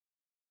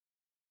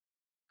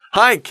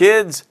Hi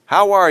kids,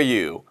 how are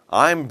you?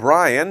 I'm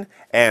Brian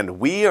and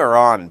we are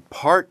on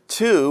part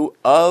 2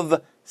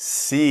 of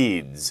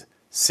seeds.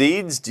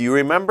 Seeds, do you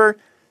remember?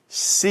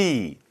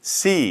 Si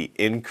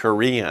in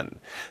Korean.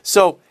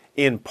 So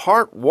in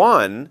part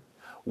 1,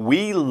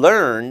 we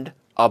learned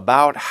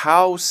about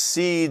how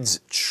seeds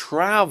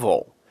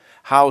travel,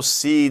 how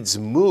seeds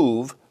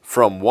move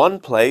from one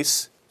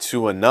place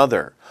to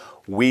another.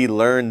 We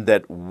learned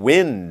that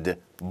wind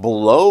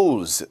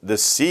blows the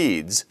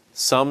seeds,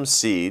 some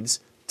seeds,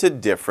 to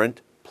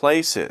different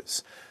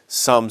places.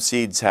 Some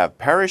seeds have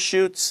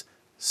parachutes,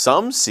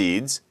 some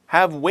seeds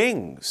have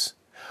wings.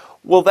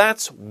 Well,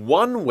 that's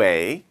one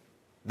way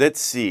that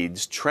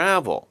seeds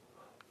travel.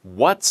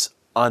 What's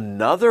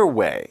another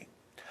way?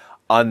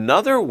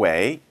 Another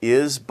way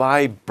is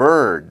by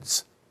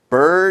birds.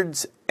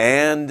 Birds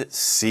and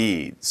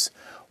seeds.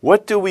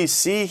 What do we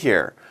see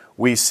here?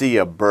 We see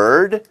a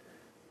bird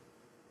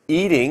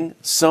eating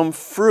some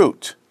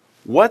fruit.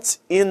 What's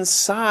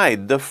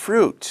inside the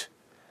fruit?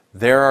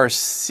 There are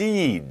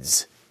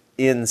seeds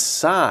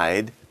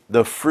inside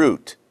the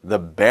fruit, the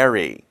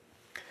berry.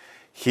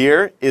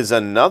 Here is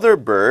another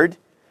bird,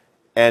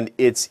 and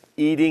it's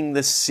eating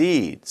the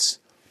seeds.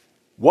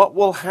 What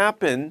will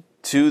happen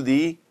to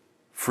the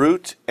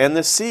fruit and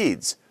the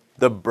seeds?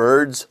 The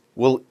birds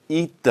will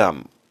eat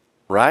them,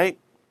 right?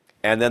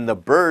 And then the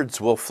birds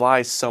will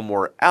fly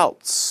somewhere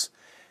else,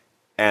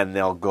 and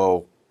they'll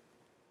go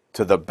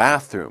to the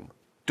bathroom.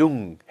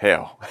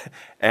 Dung-heo.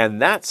 And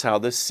that's how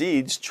the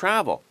seeds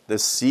travel. The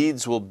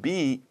seeds will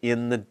be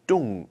in the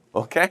dung.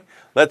 Okay?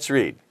 Let's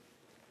read.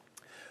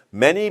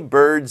 Many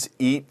birds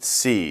eat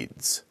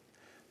seeds.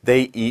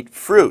 They eat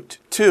fruit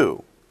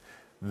too.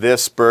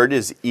 This bird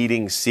is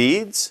eating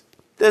seeds.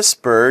 This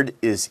bird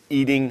is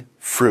eating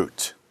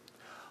fruit.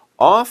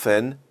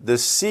 Often the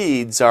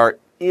seeds are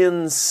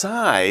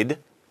inside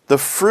the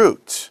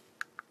fruit.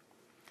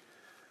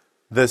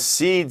 The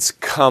seeds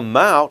come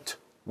out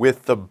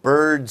with the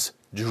bird's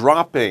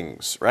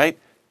droppings, right?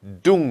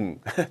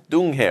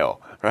 Dung-heo,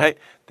 right?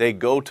 They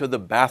go to the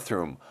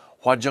bathroom,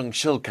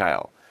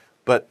 화장실가요.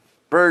 But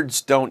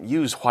birds don't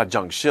use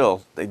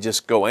화장실, they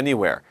just go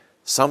anywhere.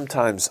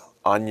 Sometimes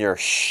on your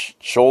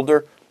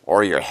shoulder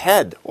or your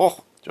head.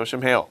 Oh,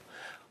 조심해요.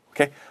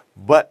 Okay?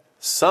 But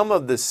some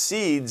of the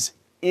seeds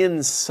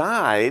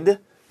inside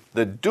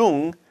the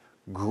dung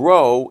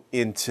grow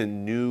into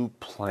new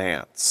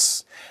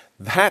plants.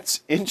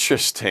 That's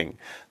interesting.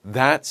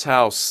 That's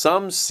how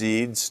some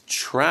seeds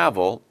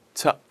travel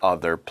to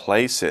other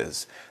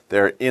places.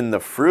 They're in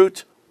the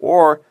fruit,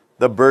 or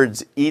the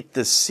birds eat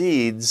the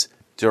seeds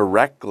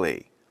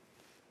directly.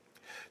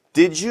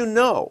 Did you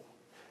know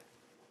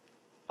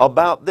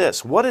about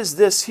this? What is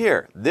this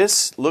here?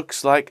 This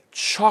looks like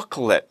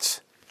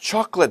chocolate.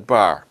 Chocolate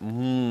bar.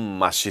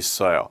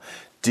 맛있어요.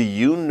 Do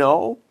you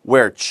know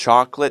where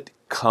chocolate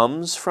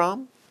comes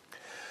from?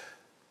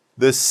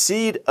 The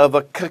seed of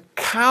a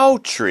cacao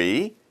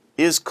tree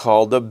is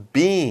called a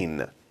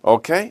bean,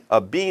 okay?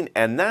 A bean,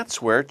 and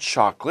that's where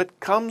chocolate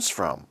comes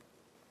from.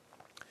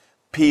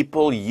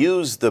 People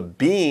use the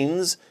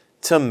beans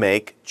to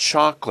make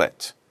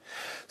chocolate.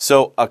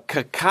 So a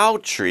cacao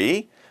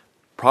tree,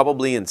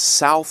 probably in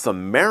South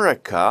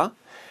America,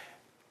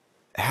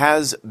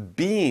 has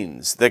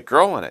beans that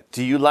grow on it.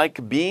 Do you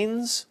like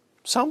beans?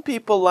 Some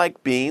people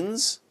like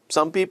beans.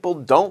 Some people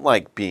don't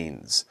like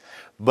beans.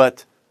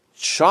 But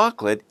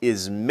chocolate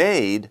is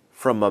made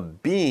from a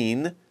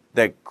bean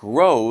that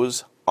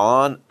grows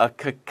on a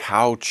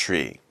cacao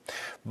tree.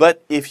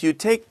 But if you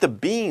take the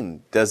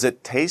bean, does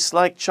it taste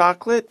like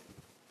chocolate?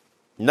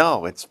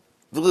 No, it's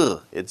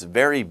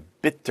very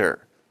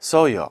bitter.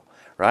 Soyo,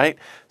 right?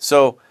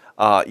 So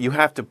you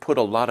have to put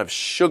a lot of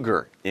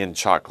sugar in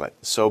chocolate.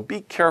 So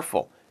be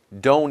careful.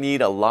 Don't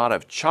eat a lot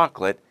of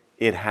chocolate.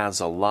 It has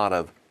a lot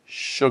of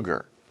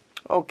sugar.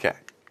 Okay.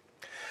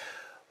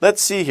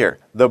 Let's see here.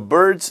 The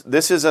birds,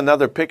 this is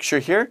another picture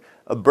here.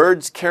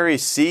 Birds carry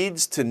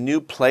seeds to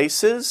new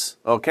places.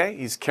 Okay,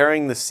 he's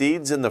carrying the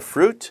seeds in the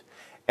fruit.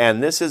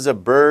 And this is a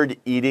bird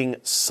eating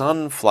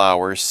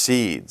sunflower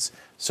seeds.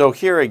 So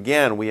here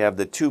again, we have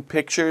the two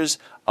pictures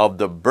of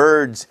the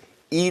birds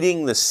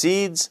eating the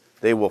seeds.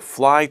 They will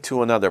fly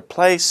to another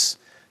place,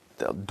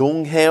 the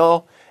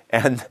dung-heo,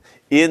 and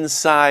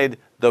inside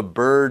the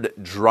bird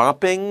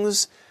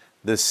droppings,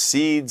 the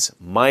seeds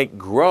might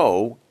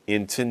grow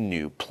into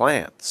new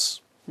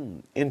plants.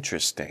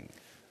 Interesting.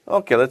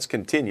 Okay, let's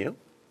continue.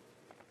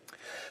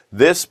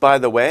 This, by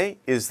the way,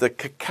 is the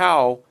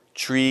cacao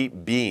tree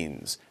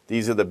beans.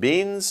 These are the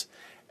beans,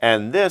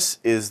 and this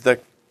is the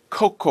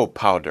cocoa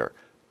powder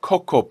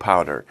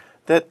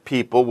that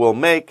people will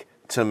make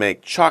to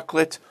make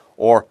chocolate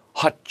or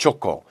hot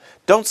choco.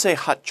 Don't say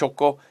hot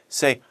choco,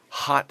 say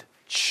hot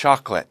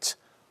chocolate.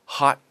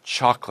 Hot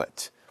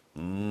chocolate.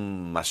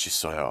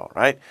 맛있어요,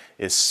 right?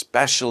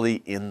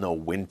 Especially in the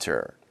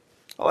winter.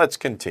 Well, let's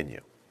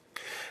continue.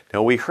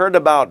 Now we heard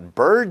about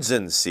birds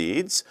and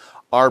seeds.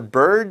 Are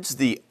birds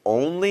the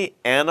only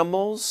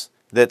animals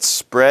that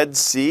spread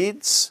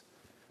seeds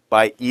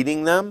by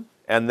eating them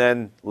and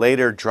then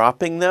later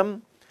dropping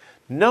them?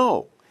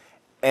 No.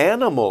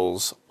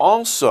 animals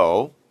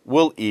also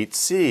will eat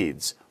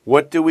seeds.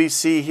 What do we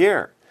see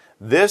here?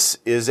 This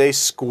is a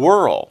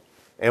squirrel.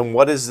 And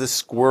what is the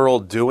squirrel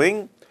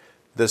doing?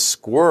 The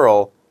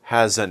squirrel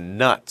has a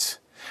nut.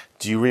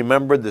 Do you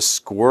remember the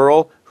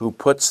squirrel who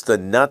puts the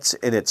nuts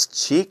in its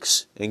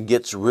cheeks and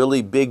gets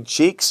really big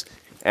cheeks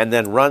and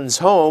then runs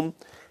home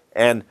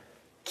and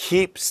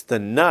keeps the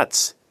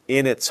nuts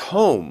in its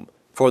home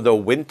for the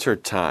winter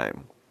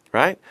time,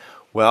 right?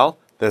 Well,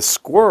 the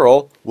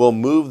squirrel will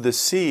move the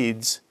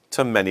seeds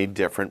to many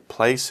different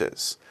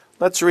places.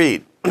 Let's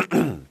read.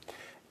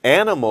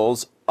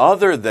 Animals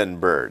other than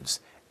birds,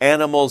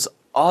 animals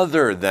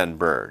other than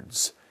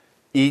birds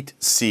eat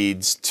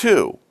seeds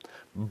too.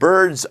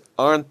 Birds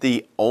aren't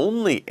the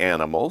only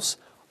animals.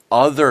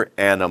 Other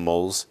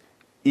animals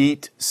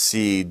eat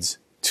seeds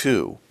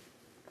too.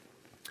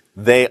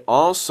 They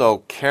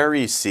also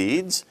carry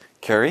seeds,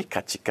 carry,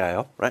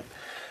 kachikayo, right,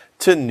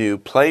 to new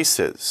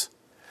places.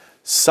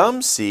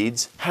 Some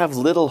seeds have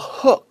little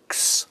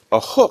hooks, a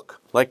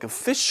hook, like a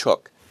fish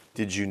hook.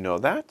 Did you know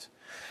that?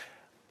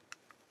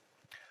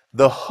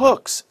 The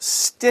hooks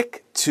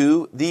stick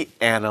to the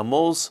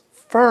animal's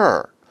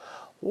fur.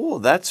 Oh,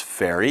 that's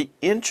very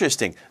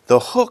interesting. The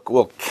hook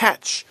will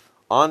catch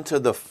onto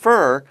the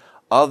fur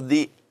of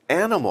the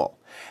animal,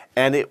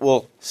 and it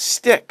will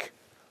stick.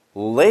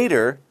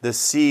 Later, the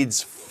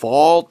seeds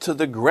fall to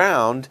the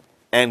ground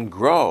and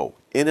grow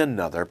in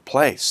another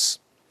place.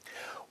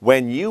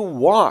 When you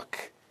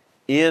walk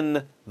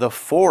in the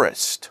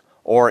forest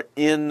or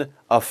in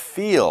a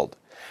field,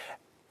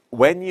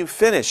 when you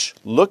finish,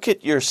 look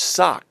at your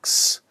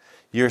socks.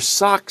 Your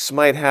socks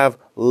might have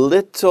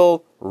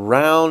little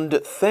round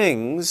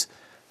things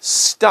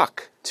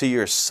stuck to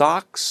your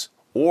socks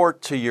or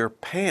to your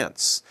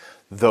pants.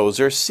 Those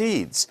are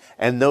seeds,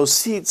 and those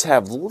seeds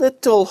have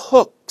little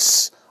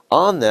hooks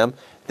on them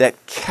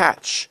that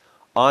catch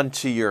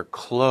onto your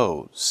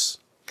clothes.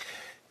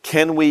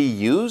 Can we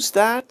use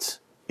that?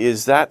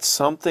 Is that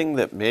something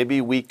that maybe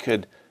we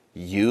could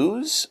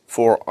use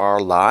for our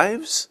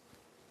lives?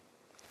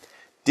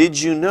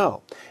 Did you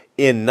know,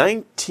 in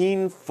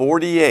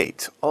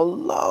 1948, a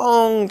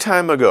long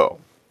time ago,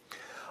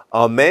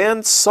 a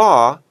man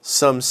saw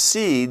some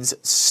seeds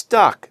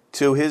stuck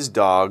to his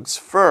dog's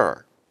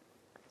fur.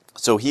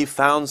 So he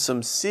found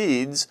some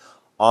seeds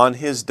on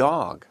his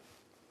dog.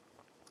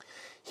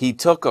 He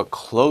took a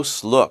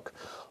close look.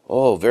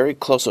 Oh, very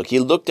close look. He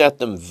looked at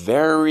them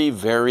very,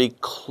 very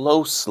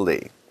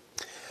closely.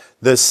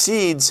 The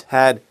seeds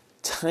had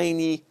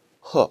tiny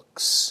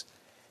hooks.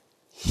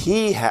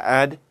 He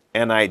had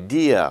an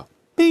idea.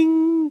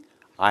 Bing!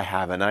 I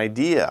have an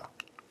idea.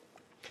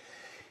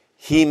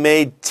 He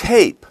made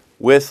tape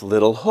with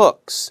little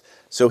hooks.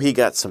 So he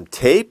got some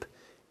tape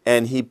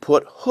and he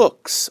put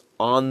hooks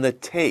on the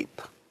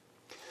tape.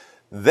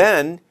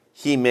 Then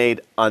he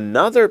made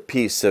another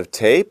piece of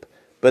tape,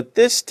 but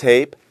this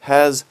tape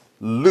has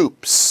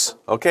loops.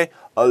 Okay?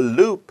 A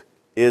loop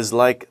is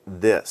like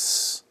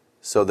this.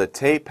 So the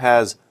tape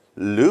has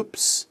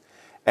loops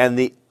and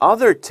the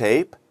other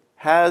tape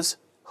has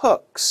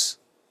hooks.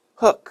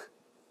 Hook,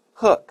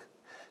 hook.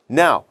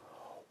 Now,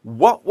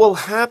 what will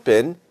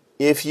happen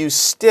if you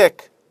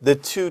stick the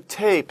two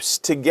tapes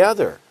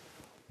together?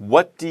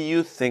 What do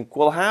you think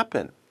will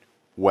happen?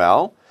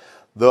 Well,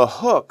 the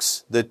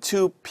hooks, the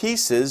two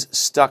pieces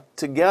stuck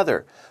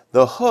together.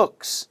 The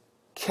hooks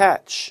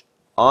catch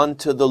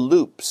onto the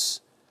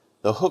loops.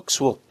 The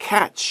hooks will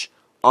catch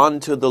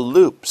onto the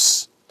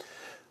loops.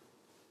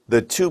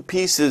 The two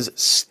pieces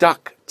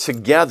stuck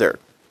together.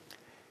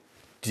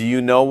 Do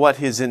you know what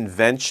his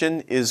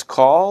invention is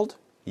called?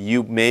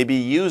 You maybe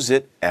use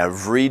it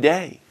every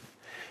day.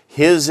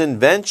 His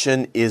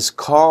invention is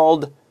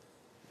called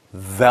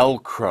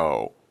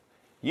Velcro.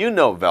 You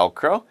know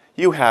Velcro.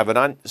 You have it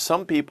on,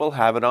 some people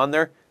have it on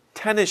their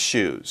tennis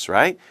shoes,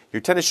 right?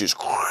 Your tennis shoes,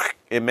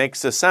 it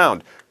makes a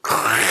sound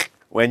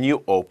when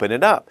you open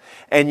it up.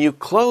 And you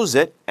close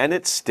it and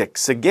it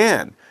sticks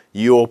again.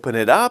 You open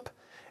it up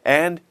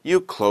and you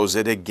close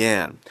it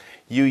again.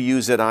 You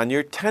use it on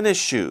your tennis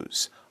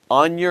shoes,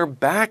 on your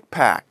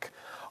backpack,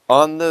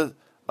 on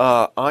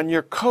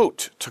your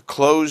coat to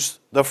close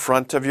the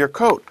front of your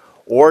coat,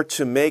 or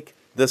to make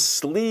the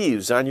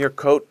sleeves on your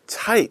coat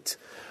tight.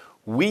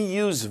 We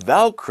use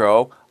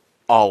Velcro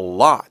a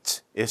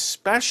lot,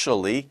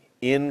 especially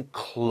in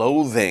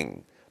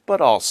clothing,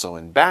 but also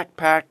in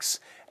backpacks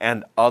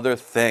and other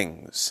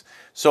things.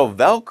 So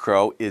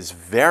Velcro is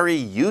very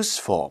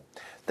useful.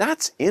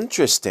 That's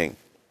interesting.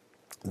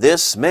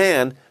 This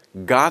man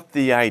got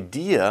the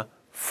idea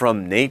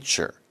from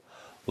nature.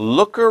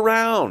 Look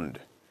around.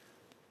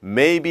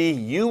 Maybe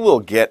you will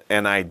get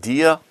an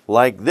idea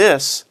like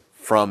this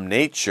from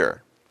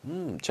nature.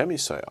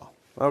 재밌어요.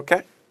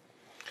 Okay.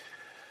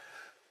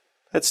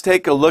 Let's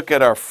take a look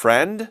at our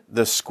friend,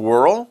 the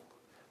squirrel.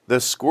 The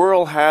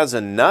squirrel has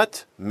a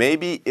nut.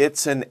 Maybe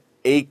it's an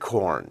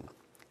acorn.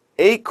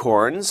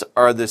 Acorns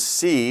are the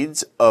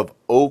seeds of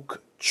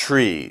oak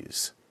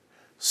trees.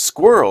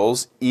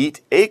 Squirrels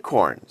eat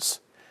acorns.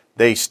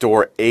 They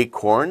store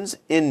acorns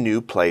in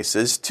new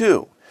places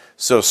too.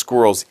 So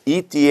squirrels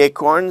eat the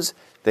acorns.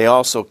 They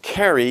also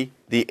carry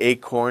the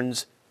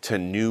acorns to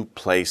new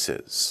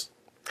places.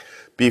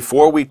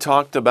 Before we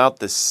talked about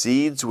the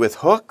seeds with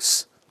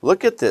hooks,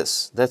 look at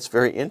this. That's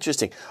very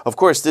interesting. Of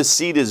course, this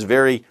seed is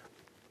very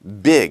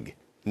big.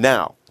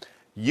 Now,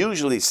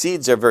 usually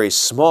seeds are very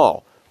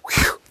small.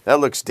 Whew, that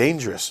looks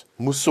dangerous.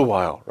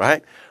 Musuwayo,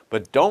 right?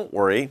 But don't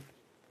worry.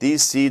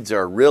 These seeds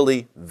are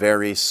really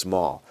very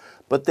small.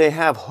 But they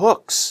have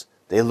hooks.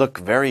 They look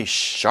very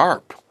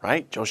sharp,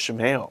 right?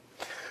 Joshimeo.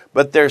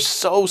 But they're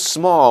so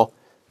small,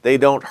 they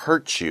don't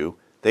hurt you.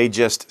 They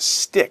just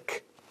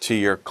stick to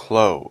your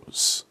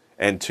clothes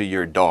and to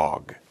your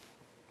dog.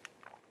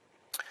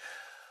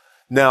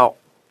 Now,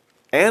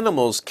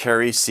 animals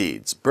carry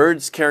seeds.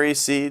 Birds carry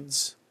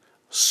seeds.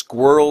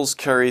 Squirrels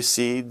carry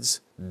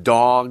seeds.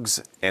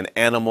 Dogs and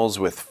animals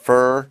with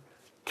fur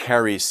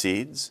carry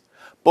seeds.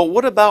 But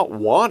what about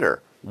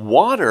water?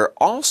 Water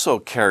also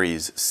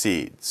carries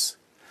seeds.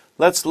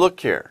 Let's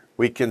look here.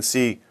 We can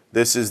see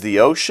this is the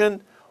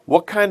ocean.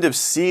 What kind of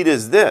seed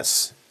is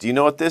this? Do you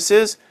know what this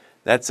is?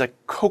 That's a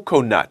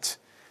coconut.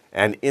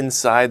 And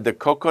inside the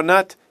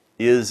coconut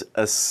is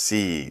a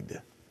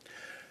seed.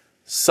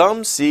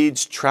 Some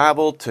seeds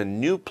travel to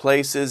new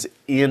places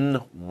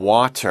in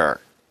water.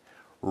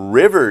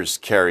 Rivers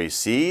carry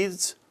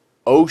seeds.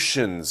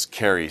 Oceans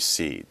carry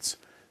seeds.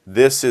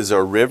 This is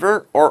a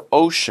river or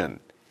ocean.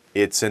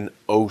 It's an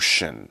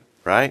ocean,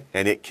 right?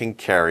 And it can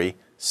carry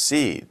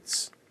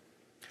seeds.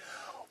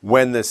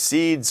 When the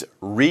seeds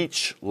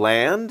reach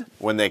land,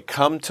 when they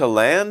come to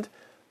land,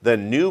 the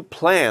new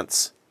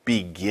plants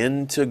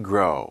begin to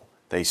grow.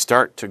 They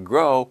start to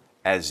grow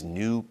as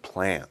new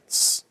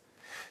plants.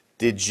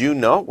 Did you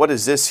know? What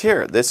is this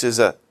here? This is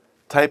a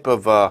type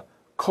of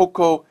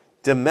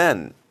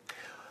coco-de-mer.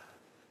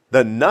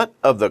 The nut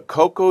of the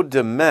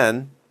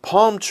coco-de-mer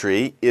palm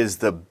tree is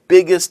the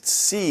biggest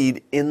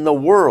seed in the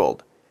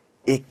world.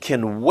 It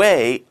can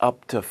weigh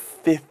up to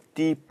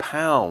 50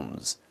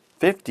 pounds.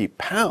 50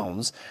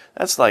 pounds?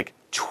 That's like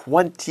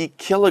 20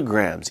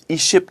 kilograms.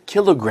 20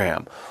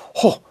 kilogram.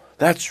 Oh,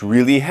 that's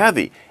really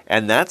heavy.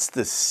 And that's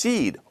the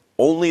seed,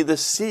 only the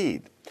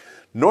seed.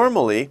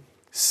 Normally,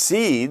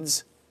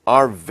 seeds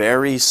are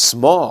very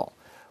small,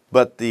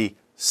 but the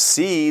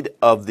seed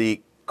of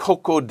the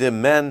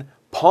coco-de-mer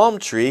palm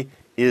tree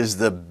is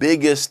the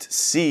biggest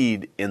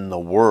seed in the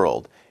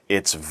world.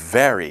 It's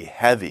very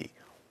heavy.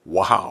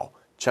 Wow.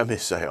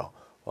 Chamisayo.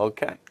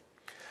 Okay.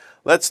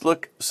 Let's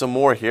look some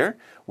more here.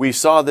 We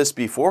saw this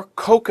before.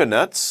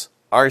 Coconuts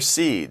are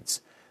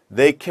seeds.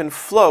 They can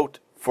float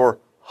for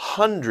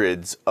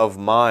hundreds of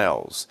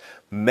miles,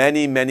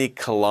 many, many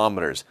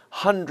kilometers,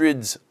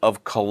 hundreds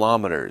of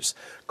kilometers.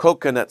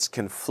 Coconuts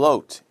can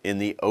float in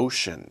the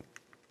ocean.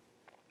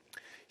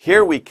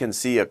 Here we can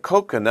see a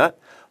coconut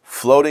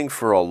floating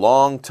for a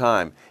long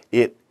time.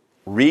 It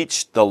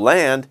reached the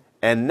land,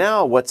 and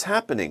now what's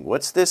happening?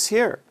 What's this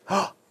here?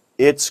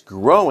 It's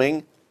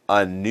growing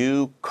a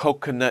new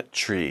coconut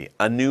tree,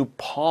 a new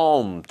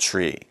palm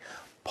tree.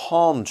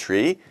 Palm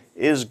tree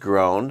is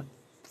grown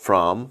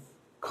from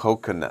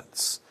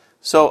coconuts.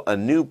 So a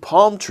new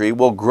palm tree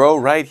will grow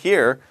right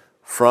here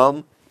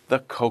from the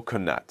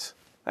coconut.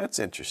 That's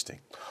interesting.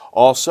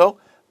 Also,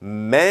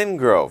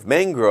 mangrove.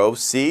 Mangrove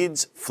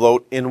seeds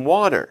float in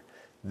water.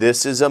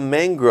 This is a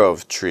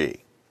mangrove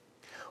tree.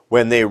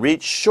 When they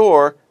reach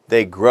shore,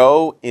 they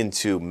grow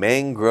into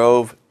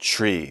mangrove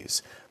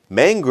trees.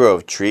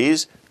 Mangrove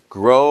trees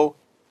grow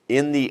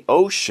in the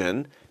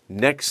ocean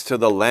next to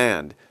the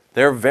land.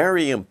 They're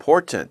very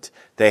important.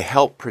 They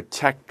help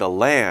protect the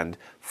land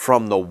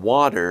from the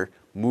water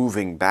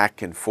moving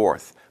back and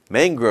forth.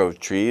 Mangrove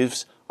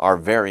trees are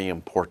very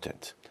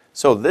important.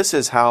 So this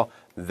is how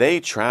they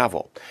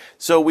travel.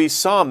 So we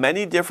saw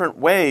many different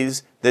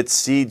ways that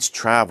seeds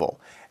travel.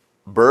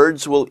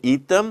 Birds will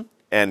eat them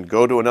and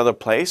go to another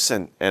place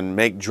and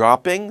make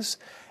droppings.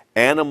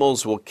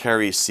 Animals will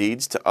carry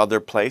seeds to other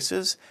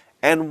places.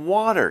 And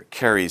water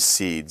carries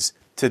seeds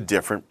to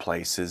different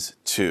places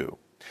too.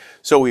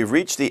 So we've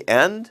reached the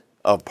end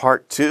of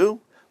part 2.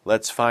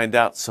 Let's find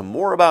out some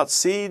more about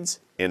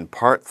seeds in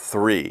part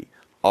 3.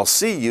 I'll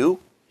see you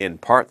in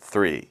part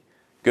 3.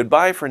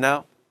 Goodbye for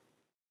now.